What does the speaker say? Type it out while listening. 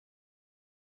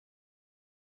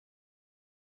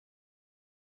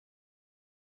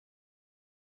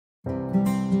Okay,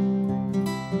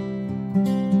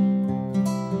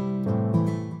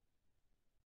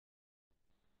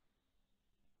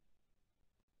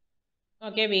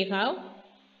 we have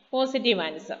positive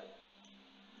answer.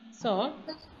 So,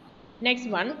 next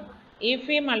one, if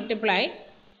we multiply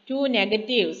two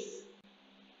negatives,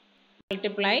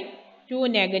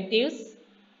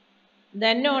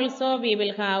 then also we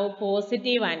will have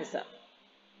positive answer.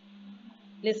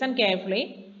 Listen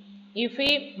carefully. If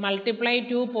we multiply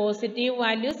two positive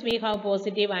values, we have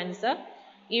positive answer.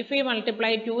 If we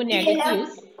multiply two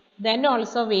negatives, then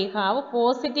also we have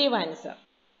positive answer.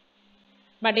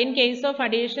 But in case of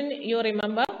addition, you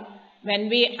remember when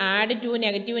we add two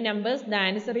negative numbers, the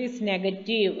answer is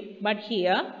negative. But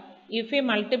here, if we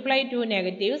multiply two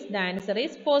negatives, the answer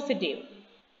is positive.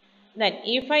 Then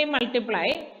if I multiply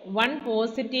one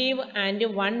positive and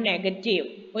one negative,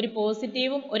 ഒരു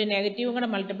പോസിറ്റീവും ഒരു നെഗറ്റീവും കൂടെ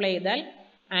multiply ചെയ്താൽ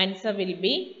answer will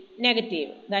be negative.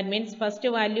 That means first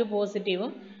value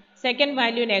പോസിറ്റീവും second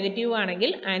value negative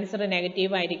ആണെങ്കിൽ answer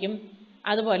negative ആയിരിക്കും.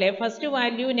 അതുപോലെ first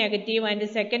value negative and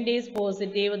second is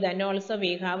positive, then also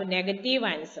we have negative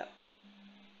answer.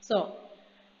 So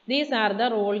these are the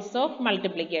rules of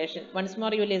multiplication. Once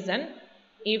more you listen.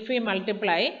 If we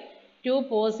multiply two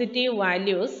positive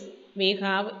values, we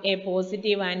have a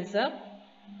positive answer.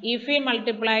 If we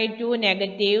multiply two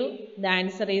negative, the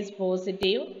answer is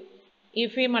positive.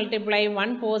 If we multiply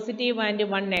one positive and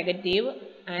one negative,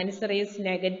 answer is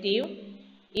negative.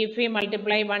 If we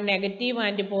multiply one negative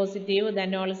and positive,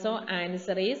 then also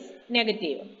answer is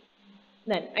negative.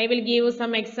 Then I will give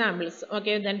some examples.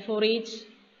 Okay, then for each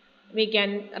we can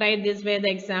write this way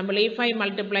the example. If I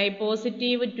multiply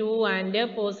positive 2 and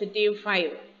positive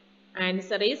 5,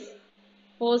 answer is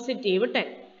positive 10.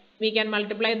 We can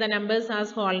multiply the numbers as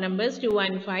whole numbers 2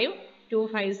 and 5. 2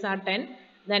 5s are 10.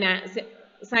 Then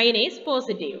sign is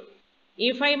positive.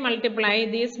 If I multiply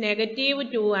this negative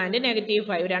 2 and negative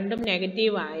 5, random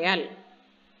negative ayal,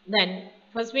 then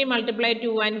first we multiply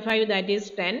 2 and 5, that is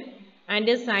 10, and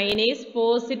the sign is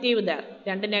positive there.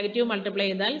 രണ്ട് negative multiply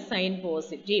ചെയ്താൽ sign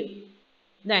positive.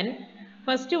 Then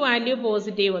first value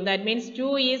positive, that means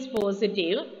 2 is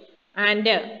positive and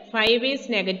 5 is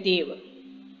negative.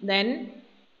 Then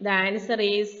the answer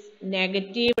is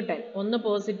negative 10. ഒന്ന്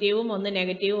പോസിറ്റീവും ഒന്ന്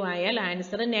നെഗറ്റീവും ആയാൽ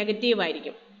answer negative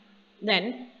ആയിരിക്കും. Then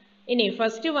ഇനി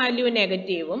first value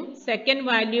നെഗറ്റീവും സെക്കൻഡ്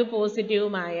വാല്യൂ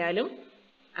പോസിറ്റീവും ആയാലും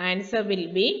answer will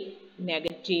be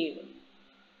negative.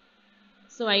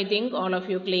 So I think all of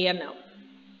you clear now.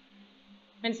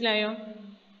 മനസ്സിലായോ?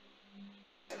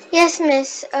 Yes,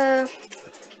 miss.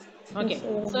 Okay.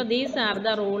 So these are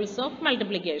the rules of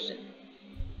multiplication.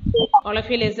 All of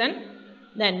you listen.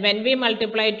 Then when we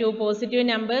multiply two positive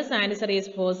numbers, answer is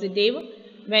positive.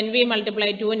 When we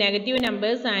multiply two negative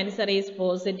numbers, answer is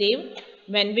positive.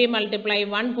 When we multiply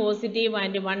one positive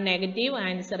and one negative,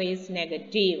 answer is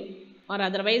negative. Or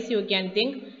otherwise you can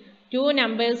think two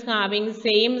numbers having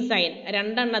same sign.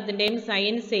 രണ്ടെണ്ണത്തിൻ്റെയും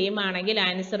sign same ആണെങ്കിൽ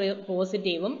answer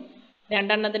പോസിറ്റീവും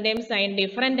രണ്ടെണ്ണത്തിൻ്റെയും sign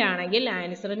different ആണെങ്കിൽ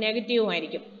answer നെഗറ്റീവും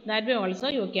ആയിരിക്കും. That way also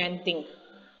you can think.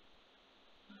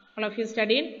 All of you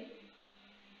studied?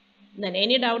 Then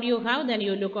any doubt you have, then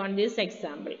you look on this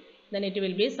example. Then it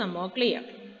will be some more clear.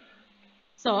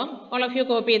 So all of you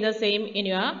copy the same in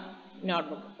your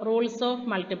notebook. Rules of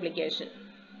multiplication.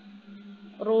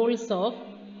 Rules of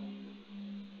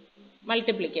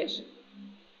multiplication.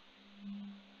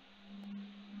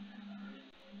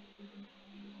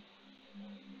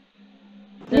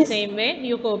 The same way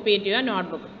you copy it to your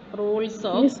notebook. Rules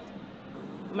of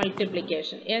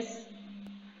multiplication. Yes.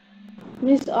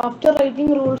 Miss, after writing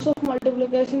rules of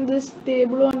multiplication, this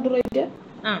table want to write it?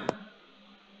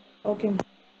 Okay.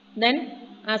 Then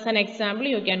as an example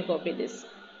you can copy this.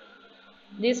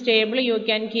 This table you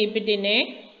can keep it in a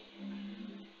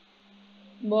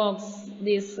box.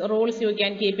 These rules you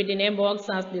can keep it in a box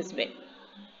as this way.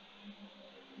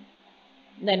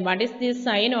 Then what is this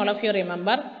sign? All of you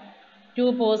remember. Two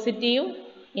positive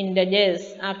integers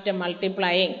after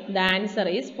multiplying, the answer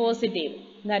is positive.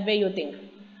 That way you think.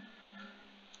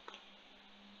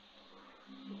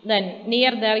 Then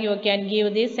near there you can give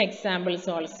these examples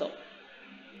also.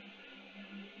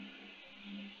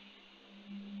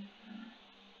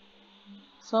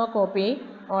 So copy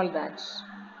all that.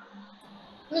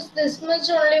 Miss, this much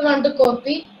only want to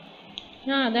copy.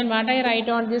 Then what I write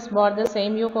on this board, the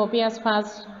same you copy as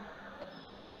fast.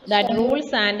 That rules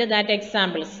and that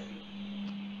examples.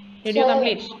 Did you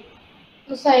complete?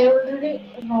 Miss, I already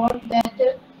wrote that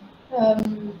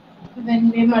when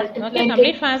we multiply. Okay,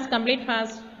 complete fast, complete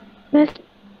fast.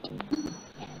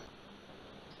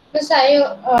 Miss, I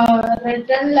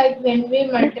written like when we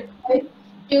multiply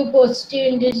two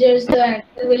positive integers, the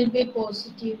answer will be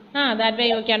positive. That way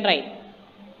you can write.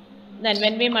 Then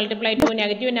when we multiply two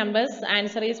negative numbers,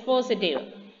 answer is positive.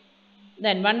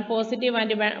 Then one positive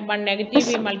and one negative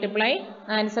we multiply,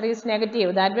 answer is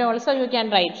negative. That way also you can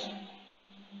write.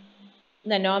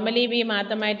 Then normally we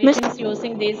mathematicians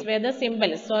using this way the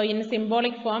symbols. So in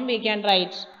symbolic form we can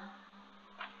write.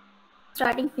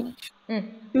 Starting finish.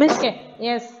 Miss. Okay.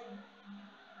 Yes.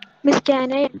 Miss,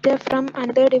 can I enter from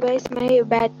another device? My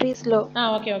battery is low.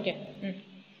 Okay. Okay.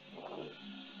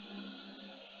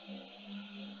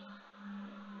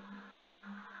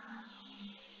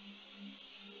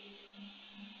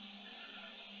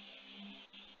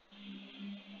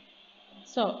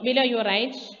 So below you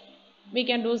write, we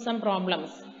can do some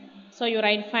problems. So you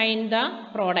write find the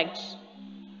product.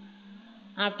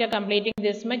 After completing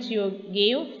this much, you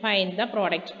give find the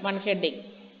product, one heading.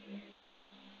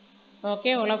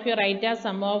 Okay, all of you write a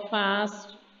sum of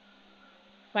fast,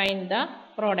 find the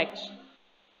product.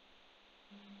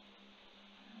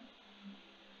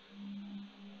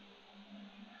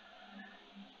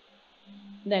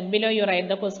 Then below you write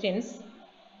the questions.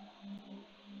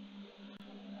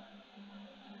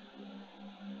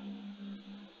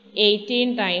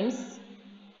 (18 times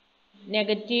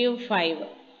 -5).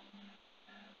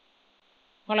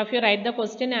 All of you write the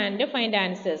question and find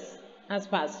answers as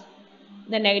fast.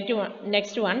 The negative one,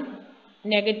 next one,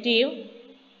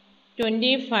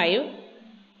 -25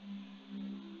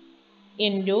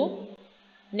 into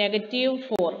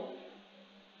 -4.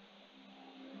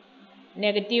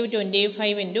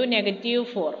 -25 into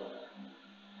 -4.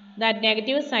 That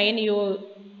negative sign you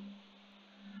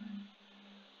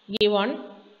give on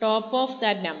top of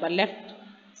that number, left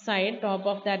side top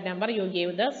of that number you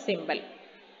give the symbol,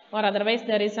 or otherwise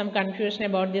there is some confusion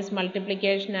about this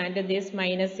multiplication and this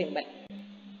minus symbol.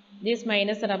 This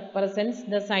minus represents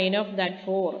the sign of that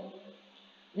 4.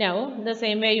 Now the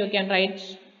same way you can write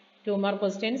two more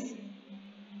questions.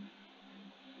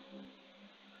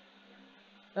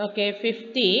 Okay,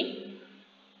 50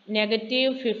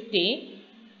 -50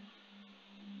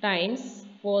 times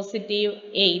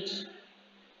 +8.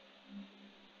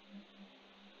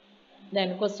 Then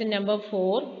question number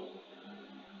 4.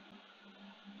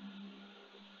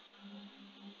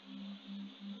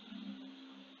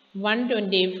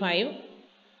 125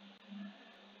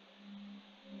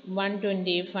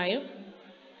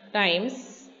 times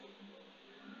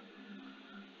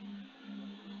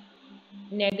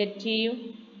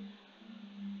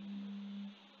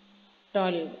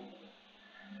 -12.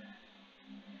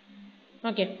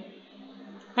 Okay,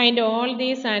 find all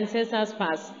these answers as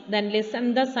fast. Then listen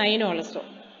the sign also.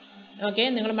 Okay,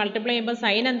 നിങ്ങൾ multiply ചെയ്യുമ്പോൾ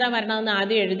sign എന്താ വരണമെന്ന്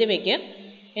ആദ്യം എഴുതി വെക്കുക.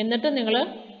 എന്നിട്ട് നിങ്ങൾ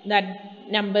that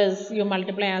numbers you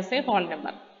multiply as a whole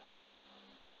number.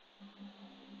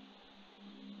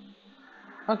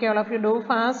 Okay, all of you do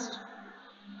fast.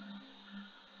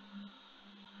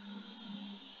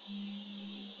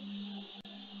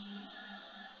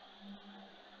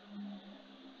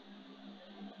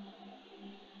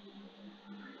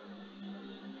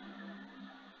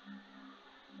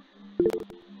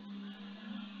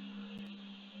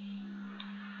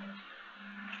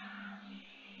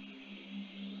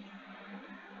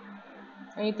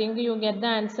 I think you get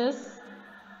the answers.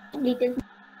 Details.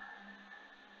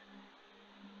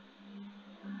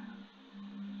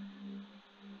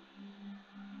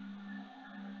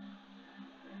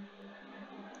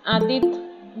 Adit,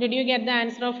 did you get the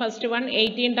answer of first one?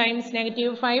 18 times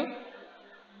 -5.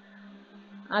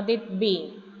 Adit B.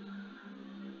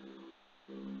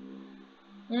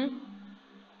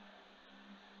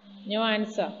 No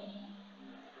answer.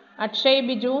 Akshay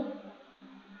Biju.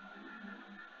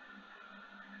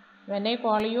 When I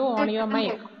call you, on your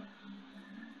mic.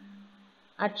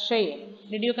 Akshay,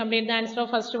 did you complete the answer of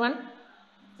first one?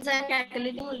 Sir,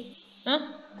 calculating only.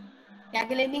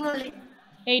 Calculating only.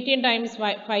 18 times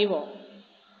 5.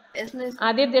 Yes, miss.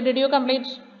 Aditya, did you complete?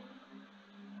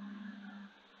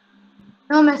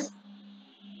 No, miss.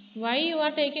 Why you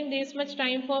are taking this much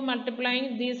time for multiplying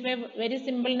these very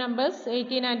simple numbers,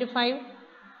 18 and 5?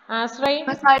 Asray?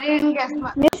 Miss, I didn't guess.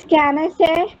 Miss, can I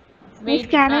say? Wait. Miss,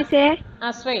 can I say?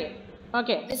 Asray.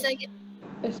 Okay. Miss, I can.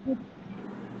 Yes, miss.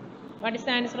 What is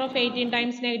the answer of 18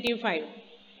 times -5?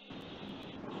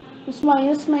 Miss,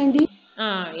 -90.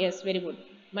 Yes, very good.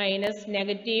 Minus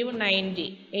 -90.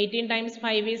 18 times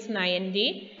 5 is 90.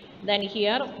 Then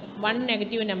here one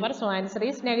negative number, so answer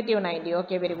is -90.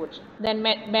 Okay, very good. Then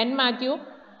Ben Matthew,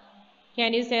 can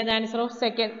you say the answer of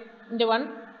second one?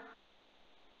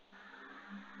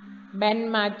 Ben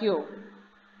Matthew,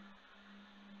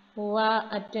 who are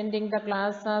attending the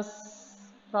classes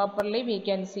properly, we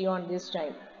can see on this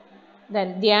time. Then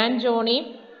Dhyan Joni,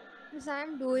 Miss, I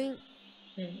am doing.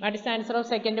 What is the answer of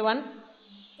second one?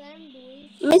 I am doing.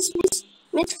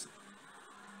 Miss.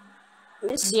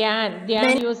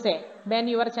 Dhyan, you say. Ben,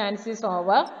 your chance is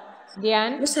over.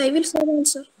 Dhyan, Miss, I will say the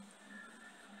answer.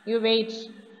 you wait.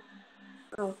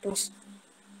 Oh, miss.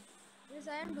 Miss,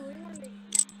 I am doing only.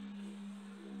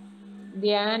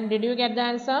 Dhyan, did you get the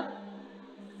answer? No,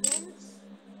 miss.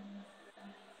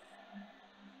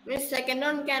 Miss, second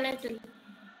one can I tell?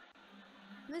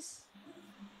 Miss.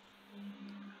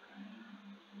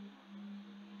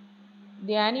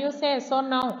 Dhyan, you say yes or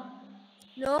no?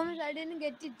 No, miss, I didn't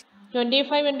get it.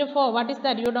 25 into 4. What is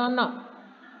that? You don't know.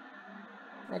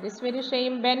 That is very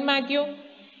shame. Ben Matthew,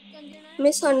 29.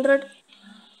 Miss, 100.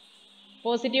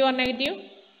 positive or negative?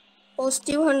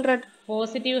 Positive 100.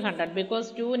 Positive 100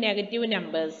 because two negative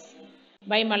numbers.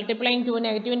 By multiplying two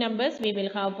negative numbers, we will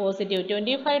have positive.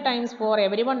 25 times 4,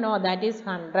 everyone know that is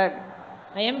 100.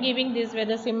 I am giving this with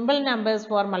the simple numbers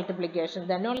for multiplication.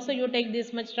 Then also you take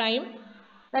this much time.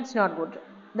 That's not good.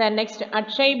 Then next,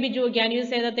 Akshay Biju, can you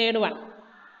say the third one?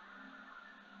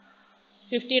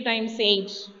 50 times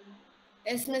 8.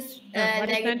 Yes, Miss. What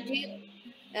is that?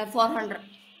 Negative 400.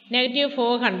 Negative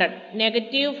 400.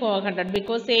 Negative 400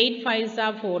 because 8 5s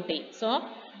are 40. So,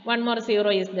 one more 0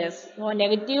 is this. So,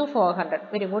 negative 400.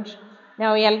 Very good.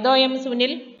 Now, Yaldo M.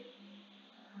 Sunil.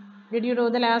 Did you do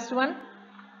the last one?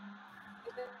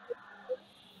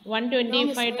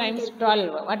 125 times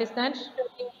 12. What is that?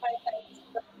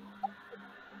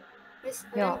 Miss,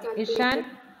 No. Ishan?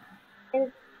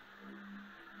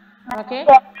 Okay.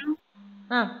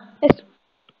 Yes.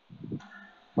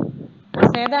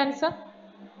 Say the answer.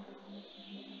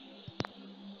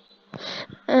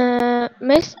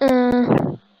 Miss,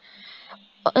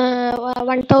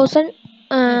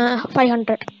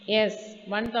 1,500. Yes.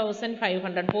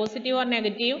 1500. Positive or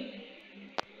negative?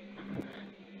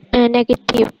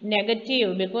 Negative.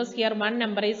 Negative because here one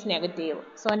number is negative.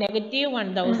 So, negative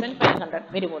 1500.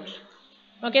 Very good.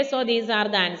 Okay, so these are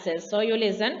the answers. So, you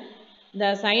listen.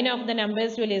 The sign of the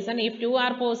numbers you listen. If two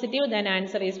are positive, then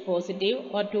answer is positive.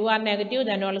 Or two are negative,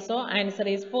 then also answer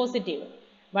is positive.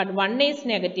 But one is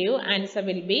negative, answer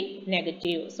will be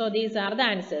negative. So, these are the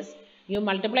answers. You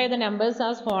multiply the numbers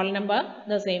as whole number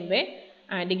the same way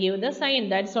and give the sign.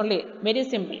 That's only. Very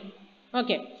simple.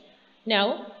 Okay.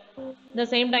 Now, the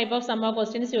same type of summer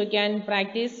questions you can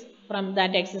practice from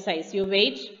that exercise. You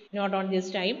wait, not on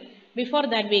this time. Before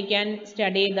that, we can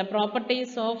study the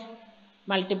properties of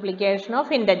multiplication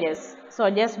of integers. So,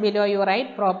 just below you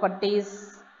write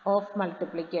properties of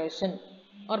multiplication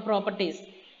or properties.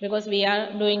 Because we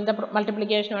are doing the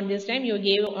multiplication on this time, you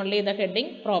give only the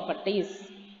heading properties.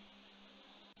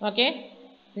 Okay.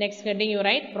 Next heading you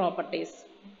write properties.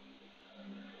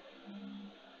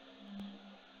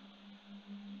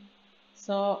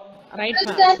 So, write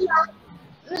fast.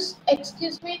 Miss,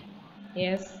 excuse me.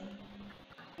 Yes.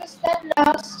 Miss, that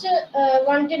last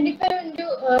 125 into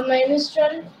minus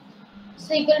 12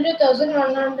 is equal to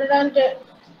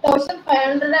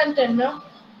 1510, no?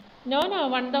 No,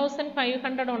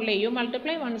 1500 only. You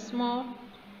multiply once more.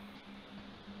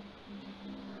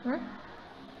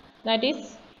 That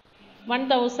is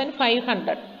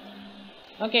 1500.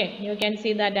 Okay, you can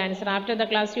see that answer. After the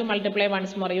class, you multiply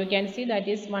once more. You can see that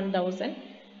is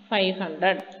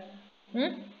 1500.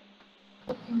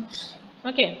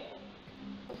 Okay.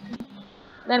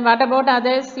 Then what about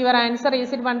others? Your answer,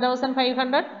 is it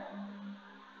 1500?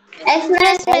 Yes,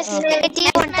 miss.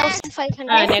 Negative 1,500.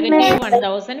 Negative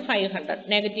 1500.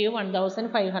 Negative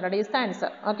 1500 is the answer.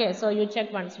 Okay, so you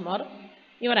check once more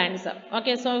your answer.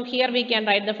 Okay, so here we can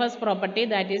write the first property,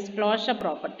 that is closure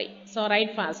property. So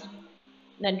write fast.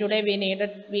 Then today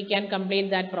we can complete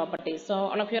that property. So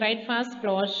all of you write fast,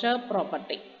 closure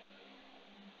property.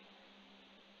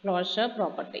 Closure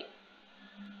property.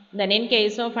 Then in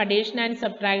case of addition and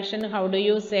subtraction, how do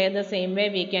you say? The same way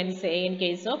we can say in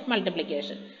case of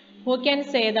multiplication. Who can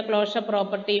say the closure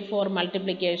property for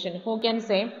multiplication? Who can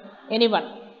say? Anyone?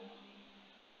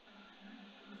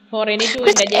 For any two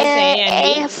integers A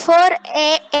and B. For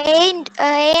A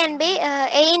and B,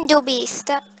 A into B is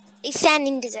an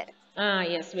integer.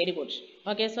 Yes, very good.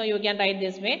 Okay, so you can write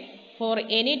this way. For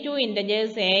any two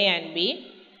integers A and B.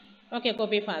 Okay,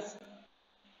 copy fast.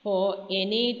 For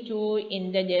any two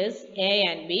integers A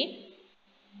and B.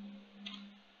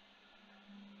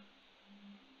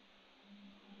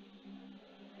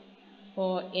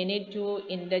 For any two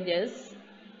integers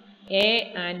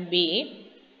A and B.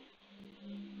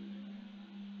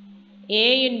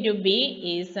 A into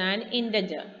B is an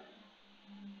integer.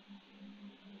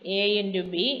 A into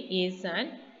B is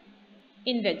an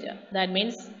integer. That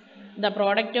means the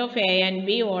product of A and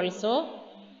B also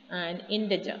an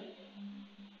integer.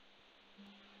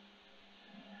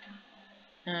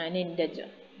 an integer.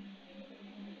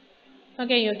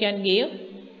 Okay, you can give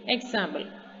example.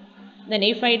 Then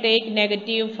if I take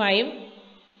negative 5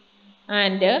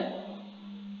 and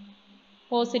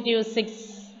positive 6,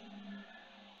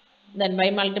 then by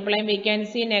multiplying we can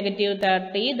see negative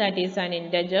 30, that is an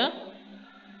integer.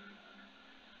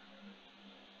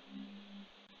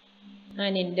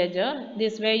 An integer.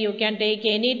 This way you can take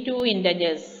any two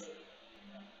integers,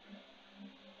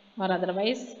 or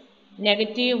otherwise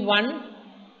negative 1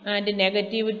 and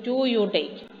negative 2 you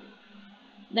take.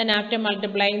 Then after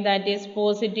multiplying, that is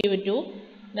positive 2,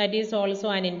 that is also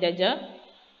an integer.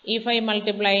 If I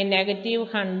multiply negative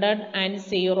 100 and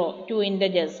 0, two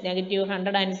integers, negative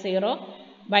 100 and 0,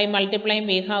 by multiplying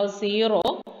we have 0,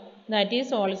 that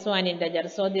is also an integer.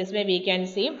 So this way we can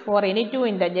see for any two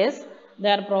integers,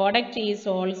 their product is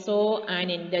also an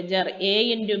integer.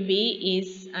 A into B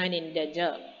is an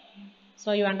integer.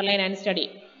 So you underline and study.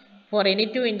 For any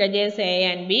two integers A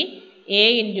and B,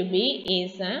 A into B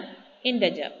is an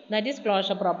integer. That is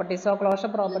closure property. So closure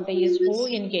property is true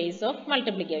in case of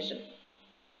multiplication.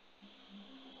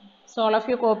 So all of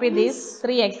you copy these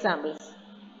three examples.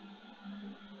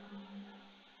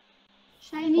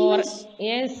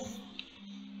 Yes.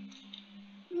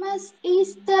 Miss, is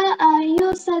you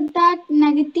said that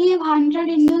negative 100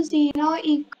 into 0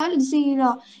 equals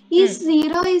 0. Is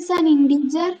 0 is an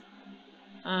integer?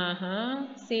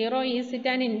 0 is it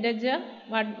an integer?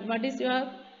 What is your?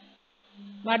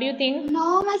 What do you think?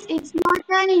 No, miss, it's not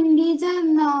an integer.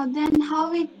 No, then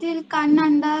how it will come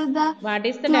under the? What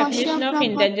is the definition of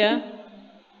integer?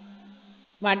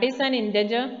 What is an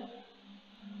integer?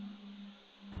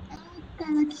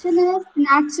 Collection of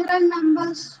natural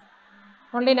numbers.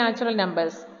 Only natural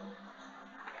numbers.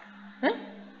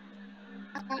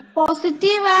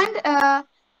 Positive and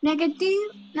negative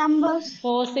numbers.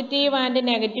 Positive and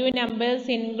negative numbers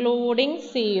including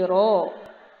 0.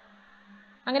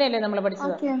 അങ്ങനെയല്ലേ നമ്മൾ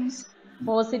പഠിച്ചത്?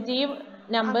 Positive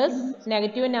numbers,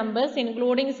 negative numbers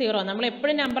including 0. നമ്മൾ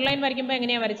എപ്പോഴും number line വരയ്ക്കുമ്പോൾ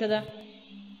എങ്ങനെയാണ് വരച്ചത്?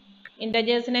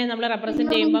 ഇൻറ്റജേഴ്സിനെ നമ്മൾ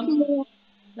represent ചെയ്യുമ്പോൾ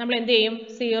നമ്മൾ എന്ത് ചെയ്യും?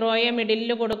 0യെ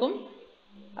മിഡിലിൽ കൊടുക്കും,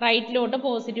 റൈറ്റിലോട്ട്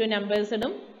പോസിറ്റീവ് നമ്പേഴ്സ്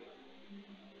ഇടും,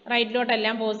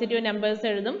 റൈറ്റിലോട്ടെല്ലാം പോസിറ്റീവ് നമ്പേഴ്സ്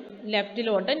എഴുതും,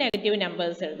 ലെഫ്റ്റിലോട്ട് നെഗറ്റീവ്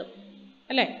നമ്പേഴ്സ് എഴുതും,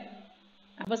 അല്ലേ?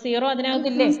 അപ്പൊ 0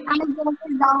 അതിനകത്തില്ലേ?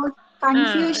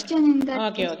 Confusion in that.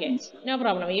 Okay. No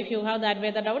problem. If you have that way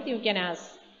the doubt, you can ask.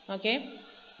 Okay,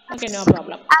 no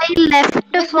problem. I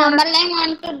left for Number line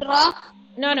want to draw.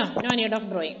 No need of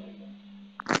drawing.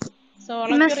 So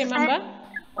all of you remember,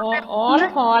 all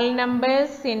whole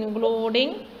numbers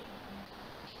including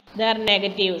their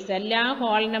negatives. എല്ലാ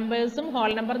whole numbers-ഉം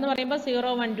whole number എന്ന് പറയുമ്പോൾ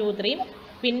 0, 1, 2, 3,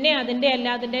 പിന്നെ അതിൻ്റെ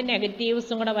എല്ലാത്തിൻ്റെ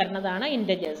നെഗറ്റീവ്സും കൂടെ വരുന്നതാണ്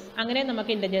ഇൻറ്റജേഴ്സ്. അങ്ങനെ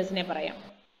നമുക്ക് ഇൻറ്റജേഴ്സിനെ പറയാം.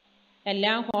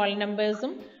 എല്ലാ whole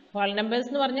numbers-ഉം, whole numbers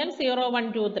എന്ന് പറഞ്ഞാൽ 0, 1,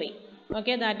 2, 3.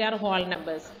 Okay, that are whole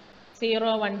numbers.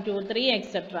 0, 1, 2, 3,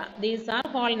 etc. These are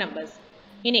whole numbers.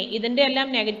 ഇനി ഇതിൻ്റെ എല്ലാം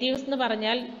നെഗറ്റീവ്സ് എന്ന്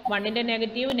പറഞ്ഞാൽ 1ന്റെ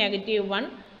നെഗറ്റീവ് -1,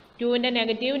 2ന്റെ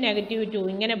നെഗറ്റീവ് -2,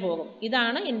 ഇങ്ങനെ പോകും.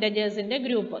 ഇതാണ് ഇൻറ്റജേഴ്സിൻ്റെ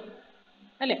ഗ്രൂപ്പ്,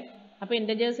 അല്ലേ? അപ്പോൾ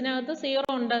ഇൻറ്റജേഴ്സിനകത്ത് 0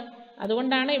 ഉണ്ട്.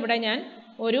 അതുകൊണ്ടാണ് ഇവിടെ ഞാൻ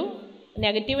ഒരു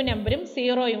നെഗറ്റീവ് നമ്പറും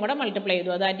 0യും കൂടെ മൾട്ടിപ്ലൈ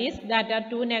ചെയ്തു. That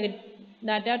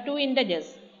are to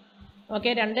ഇൻറ്റജേഴ്സ്. ഓക്കെ,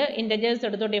 രണ്ട് ഇൻറ്റജേഴ്സ്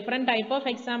എടുത്തു. ഡിഫറെൻറ്റ് ടൈപ്പ് ഓഫ്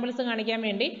എക്സാമ്പിൾസ് കാണിക്കാൻ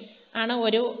വേണ്ടി ആണ്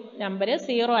ഒരു നമ്പർ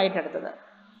 0 ആയിട്ട് എടുത്തത്.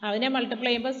 അതിനെ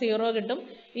മൾട്ടിപ്ലൈ ചെയ്യുമ്പോൾ 0 കിട്ടും.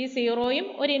 ഈ 0യും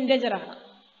ഒരു ഇൻറ്റജറാണ്.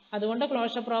 അതുകൊണ്ട്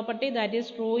closure property that is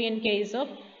true in case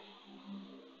of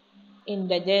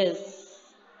ഇൻറ്റജേഴ്സ്.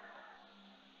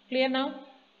 Clear now?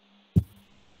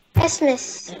 Yes, miss.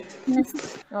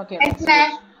 Okay.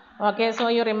 Okay, so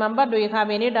you remember, do you have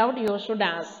any doubt? You should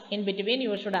ask. In between,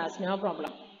 you should ask. No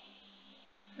problem.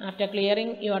 After clearing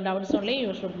your doubts only,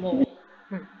 you should move.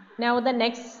 Now the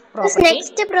next property.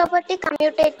 Next property,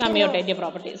 commutative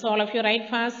property. So all of you write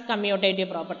fast commutative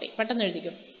property. Pattannu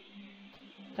ezhudikku.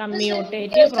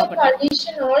 Commutative property.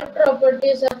 Addition, all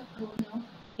properties are true now.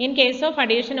 In case of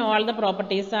addition, all the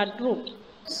properties are true.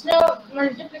 It's now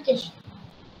multiplication.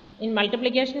 In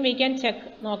multiplication, we can check.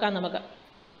 നോക്കാം നമുക്ക്.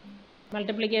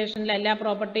 മൾട്ടിപ്ലിക്കേഷനിലെ എല്ലാ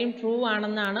പ്രോപ്പർട്ടിയും true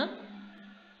ആണെന്നാണ്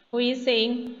who is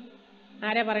saying?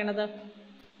 ആരാ പറയണത്?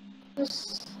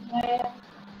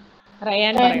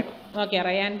 Ryan പറയണു. Okay,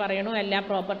 Ryan പറയണു എല്ലാ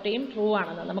പ്രോപ്പർട്ടിയും true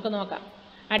ആണെന്ന്. നമുക്ക് നോക്കാം.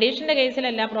 അഡീഷൻ്റെ കേസിൽ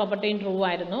എല്ലാ പ്രോപ്പർട്ടിയും ട്രൂ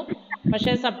ആയിരുന്നു.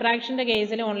 പക്ഷേ സബ്ട്രാക്ഷൻ്റെ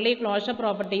കേസിൽ only closure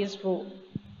property is true.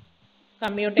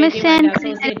 Commutative and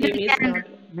associative is not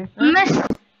true.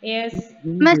 Yes.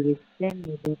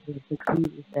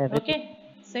 Okay,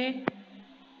 say.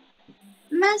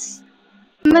 Miss,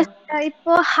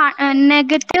 ഇപ്പോൾ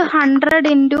 -100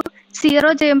 into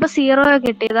 0 ചെയ്യുമ്പോൾ 0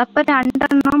 കിട്ടിയത്. അപ്പോൾ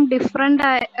 2 രണ്ടെണ്ണം ഡിഫറെന്റ്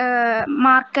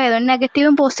മാർക്ക് ആയതുകൊണ്ട്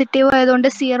നെഗറ്റീവും പോസിറ്റീവും ആയതുകൊണ്ട്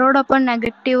സീറോടൊപ്പം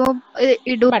നെഗറ്റീവും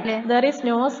ഇടൂല്ലേ? There is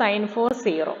no sign four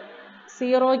zero.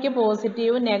 സീറോയ്ക്ക്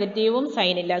പോസിറ്റീവും നെഗറ്റീവും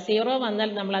സൈൻ ഇല്ല. സീറോ വന്നാൽ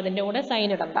നമ്മൾ അതിൻ്റെ കൂടെ സൈൻ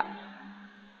ഇടണ്ട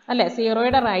അല്ലേ?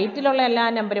 സീറോയുടെ റൈറ്റിലുള്ള എല്ലാ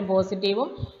നമ്പരും പോസിറ്റീവും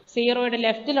സീറോയുടെ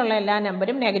ലെഫ്റ്റിലുള്ള എല്ലാ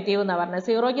നമ്പരും നെഗറ്റീവും എന്നാണ് പറഞ്ഞത്.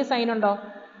 സീറോയ്ക്ക് സൈൻ ഉണ്ടോ?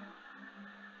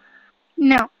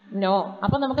 നോ.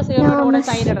 അപ്പൊ നമുക്ക് സീറോയുടെ കൂടെ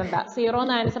സൈൻ ഇടണ്ട. സീറോ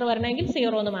എന്ന് ആൻസർ വരണമെങ്കിൽ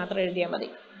സീറോ എന്ന് മാത്രം എഴുതിയാൽ മതി.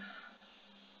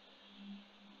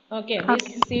 Okay, this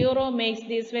zero makes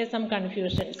this way some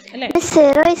confusions.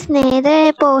 Zero is neither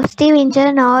a positive integer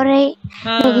nor a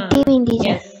negative integer.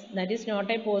 Yes, that is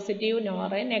not a positive nor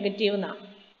a negative now.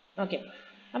 Okay.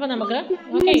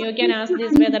 Okay, you can ask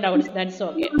this way the doubts. That's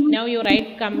okay. Now you write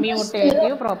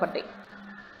commutative property.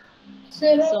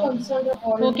 So,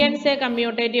 who can say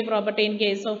commutative property in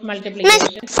case of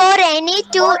multiplication? For any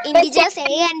two integers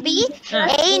a and b,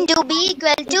 a into b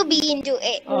equal to b into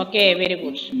a. Okay, very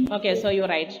good. Okay, so you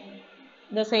write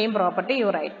the same property. You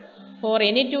write for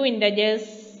any two integers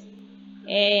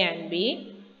a and b,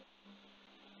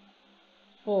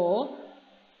 for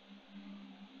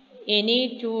any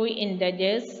two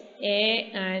integers a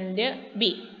and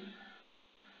b.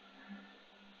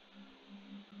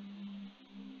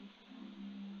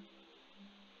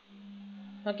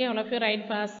 Okay, all of you write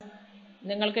fast.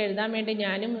 നിങ്ങൾക്ക് എഴുതാൻ വേണ്ടി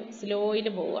ഞാനും സ്ലോയിൽ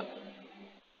പോവാം.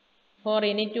 For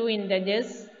any two integers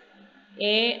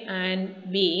a and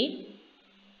b,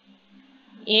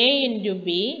 a into b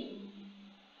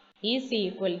is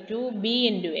equal to b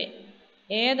into a.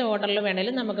 ഏത് ഓർഡറിൽ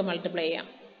വേണേലും നമുക്ക് multiply ചെയ്യാം.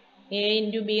 a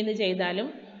into b എന്ന് ചെയ്താലും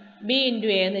b into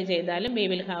a എന്ന് ചെയ്താലും we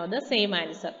will have the same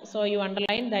answer. So you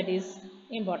underline, that is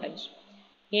important.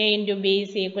 a into b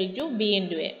is equal to b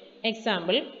into a.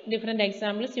 Example, different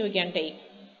examples you can take.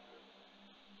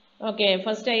 Okay,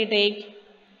 first I take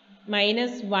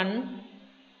minus 1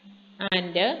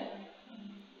 and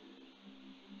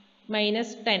minus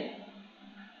 10.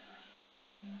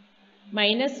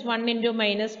 Minus 1 into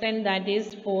minus 10, that is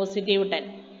positive 10.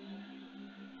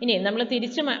 ഇനി നമ്മൾ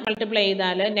തിരിച്ച് multiply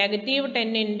ചെയ്താൽ negative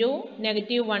 10 into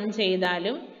negative 1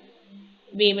 ചെയ്താലും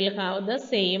we will have the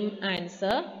same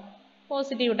answer.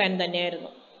 Positive 10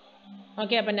 തന്നെയായിരുന്നു.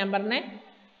 Okay, അപ്പം നമ്പറിനെ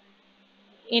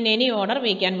in any order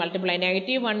we can multiply.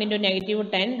 Negative 1 into negative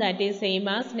 10, that is same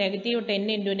as negative 10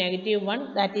 into negative 1,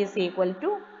 that is equal to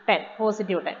 10,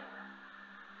 positive 10.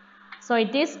 So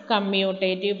it is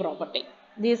commutative property.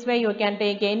 This way you can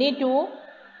take any two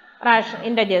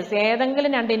integers.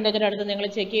 ഏതെങ്കിലും രണ്ട് ഇൻറ്റജർ എടുത്ത് നിങ്ങൾ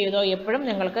check ചെയ്തോ, എപ്പോഴും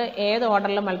നിങ്ങൾക്ക് ഏത്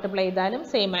ഓർഡറിൽ multiply ചെയ്താലും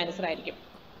സെയിം ആൻസർ ആയിരിക്കും.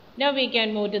 Now we can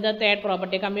move to the third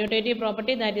property, commutative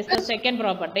property, that is the second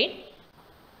property.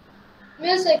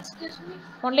 Miss, excuse me.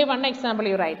 Only one example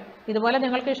you write. ഇതുപോലെ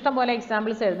നിങ്ങൾക്ക് ഇഷ്ടം പോലെ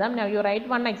എക്സാമ്പിൾസ് എഴുതാം. Now you write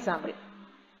one example.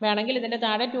 വേണമെങ്കിൽ ഇതിൻ്റെ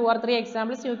താഴെ 2 or 3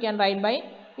 examples you can write by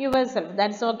yourself.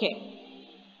 That's okay.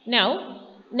 Now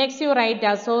next you write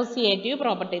associative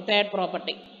property, third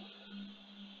property.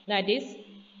 That is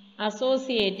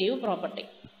associative property.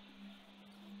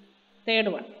 Third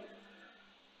one.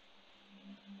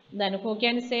 Then who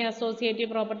can say associative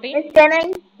property? Can I?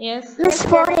 Yes.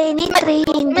 For any three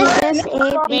integers a,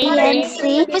 b and c,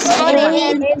 for any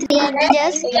three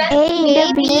integers a into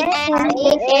b and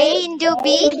a into b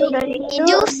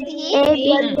into c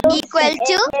equal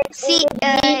to c,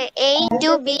 a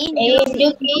into b into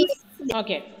c.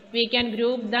 Okay, we can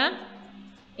group the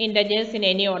integers in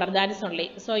any order, that is only.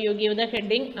 So you give the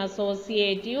heading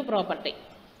associative property.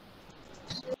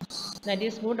 That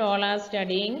is good, all are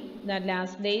studying that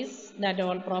last days, that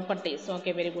all properties.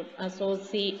 Okay, very good.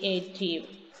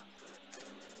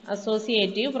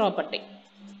 Associative property.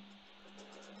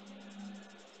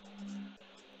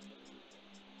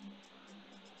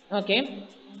 Okay,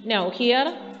 now here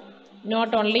not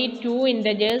only two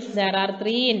integers, there are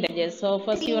three integers. So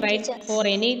first you write for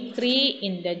any three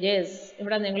integers.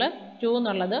 ഇവിടെ നിങ്ങൾ 2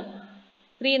 എന്നുള്ളത്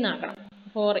 3 എന്നാക്കണം.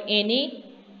 For any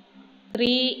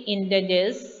three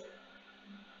integers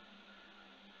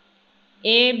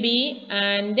a, b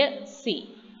and c.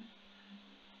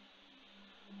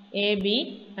 a, b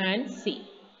and c.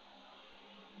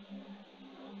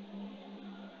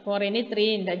 For any three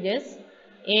integers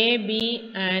a, b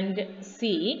and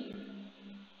c,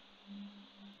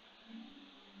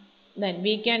 then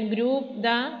we can group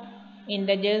the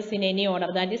integers in any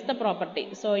order. That is the property.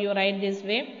 So you write this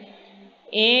way: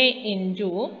 a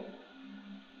into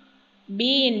b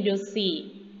into c.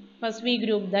 First we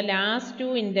group the last two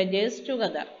integers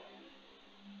together.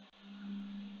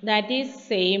 That is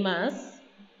same as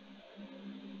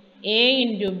a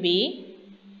into b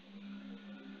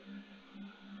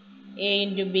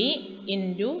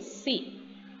into c.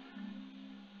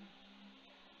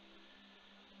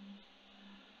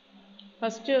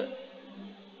 First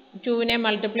 2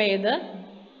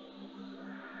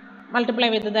 multiply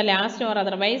with the last or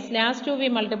otherwise last 2 we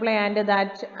multiply and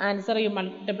that answer you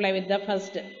multiply with the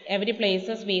first. Every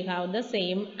places we have the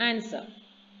same answer.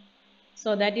 So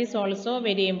that is also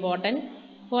very important.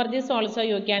 For this also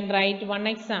you can write one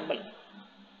example.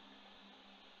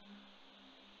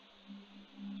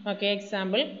 Okay,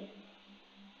 example.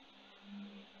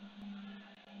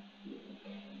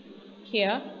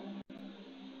 Here.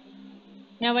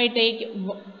 Now I take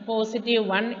positive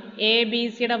 1. A, B,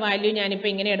 C the value ഞാനിപ്പോൾ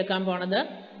ഇങ്ങനെ എടുക്കാൻ പോണത്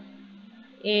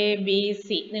A, B, C.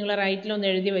 നിങ്ങൾ റൈറ്റിൽ ഒന്ന്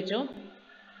എഴുതി വെച്ചു.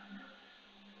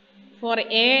 For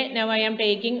A, now I am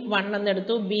taking 1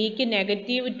 എന്നെടുത്തു. B ക്ക്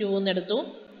negative 2 എന്നെടുത്തു.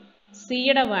 C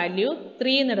യുടെ value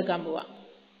 3 എന്നെടുക്കാൻ പോവാം.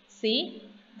 C,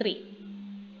 3.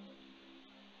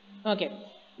 Okay.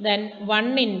 Then 1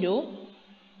 into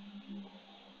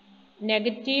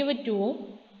negative 2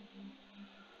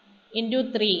 into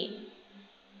 3.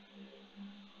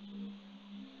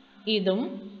 ഇതും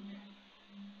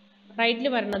റൈറ്റിൽ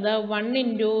വരുന്നത് 1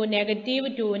 into negative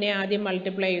 2 ആദ്യം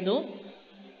മൾട്ടിപ്ലൈ ചെയ്തു.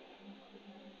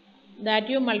 That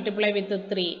you multiply with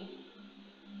 3.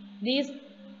 These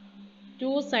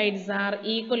two sides are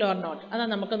equal or not.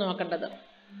 അതാണ് നമുക്ക് നോക്കേണ്ടത്.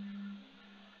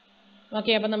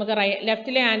 ഓക്കെ, അപ്പം നമുക്ക്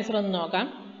ലെഫ്റ്റിലെ ആൻസർ ഒന്ന് നോക്കാം.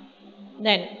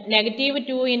 Then negative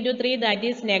 2 into 3 that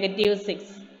is negative 6.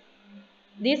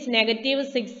 This negative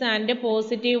 6 and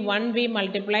positive 1 we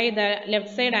multiply, the left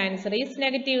side answer is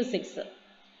negative 6.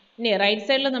 ഇനി right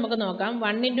സൈഡിൽ നമുക്ക് നോക്കാം.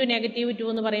 1 into negative 2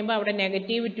 എന്ന് പറയുമ്പോൾ അവിടെ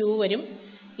negative 2 വരും.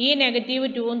 ഈ negative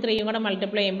 2ഉം 3ഉം കൂടെ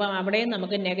മൾട്ടിപ്ലൈ ചെയ്യുമ്പോൾ അവിടെയും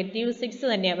നമുക്ക് negative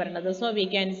 6 തന്നെയാണ് വരുന്നത്. So we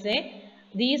can say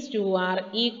these two are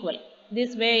equal.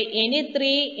 This way any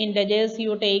 3 integers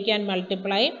you take and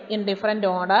multiply in different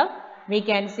order, we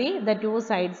can see the two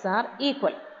sides are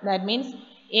equal. That means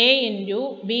A into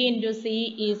B into C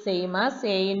is same as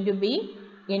A into B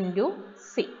into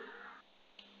C.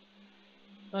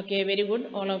 Okay, very good.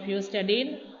 All of you studied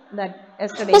that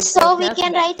yesterday. So we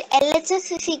can write LHS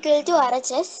is equal to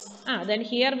RHS. Then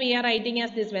here we are writing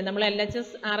as this way. നമ്മൾ LHS,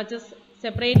 RHS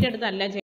separate എടുത്തല്ല